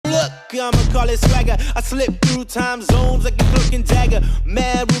luck, I'ma call it swagger. I slip through time zones like a cloak and dagger.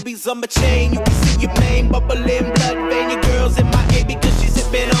 Mad rubies on my chain, you can see your name bubbling, blood vein. Your girl's in my A because she's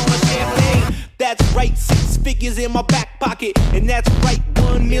sipping on my champagne. That's right, 6 figures in my back pocket. And that's right,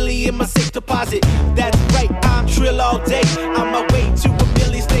 1 million in my safe deposit. That's right, I'm trill all day. On my way to a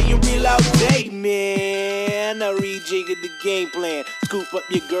million, staying real all day, man. I rejiggered the game plan. Scoop up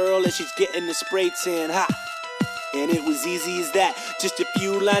your girl and she's getting the spray tan. Ha! And it was easy as that. Just a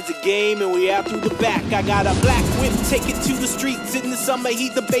few lines of game and we out through the back. I got a black whip, take it to the streets. In the summer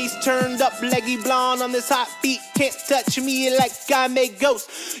heat, the bass turned up. Leggy blonde on this hot beat. Can't touch me like I make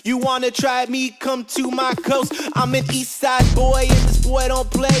ghosts. You wanna try me, come to my coast. I'm an east side boy and this boy don't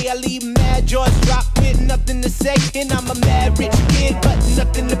play. I leave mad jaws drop with nothing to say. And I'm a mad rich kid but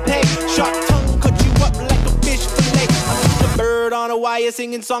nothing to pay. Sharp tongue cut you up like a fish fillet. I'm just a bird on a wire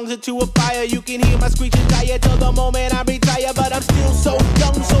singing songs into a fire. You can hear my screeching tire till the moment I retire. But I'm still so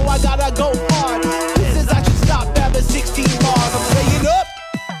young so I gotta go hard. This is I should stop having 16 bars. I'm staying up,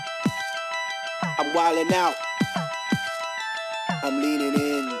 I'm wildin' out, I'm leaning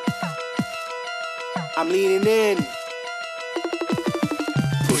in, I'm leaning in.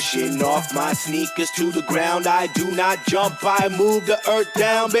 Pushing off my sneakers to the ground. I do not jump, I move the earth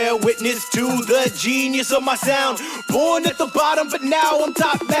down. Bear witness to the genius of my sound. Born at the bottom, but now I'm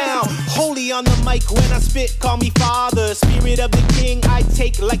top bound. Holy on the mic when I spit, call me father. Spirit of the king, I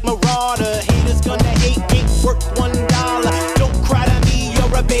take like marauder. Haters gonna hate, ain't worth $1. Don't cry to me,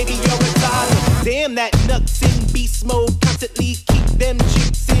 you're a baby, you're a toddler. Damn, that nuts in beast mode, constantly keep them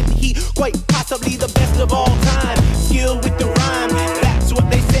chicks in heat. Quite possibly the best of all time. Skill with the rhyme, that's what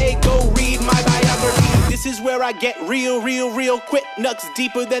they say, go read my biography. This is where I get real quick. Nuts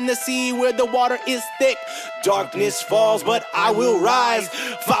deeper than the sea where the water is thick. Darkness falls but I will rise,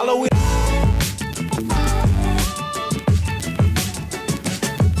 following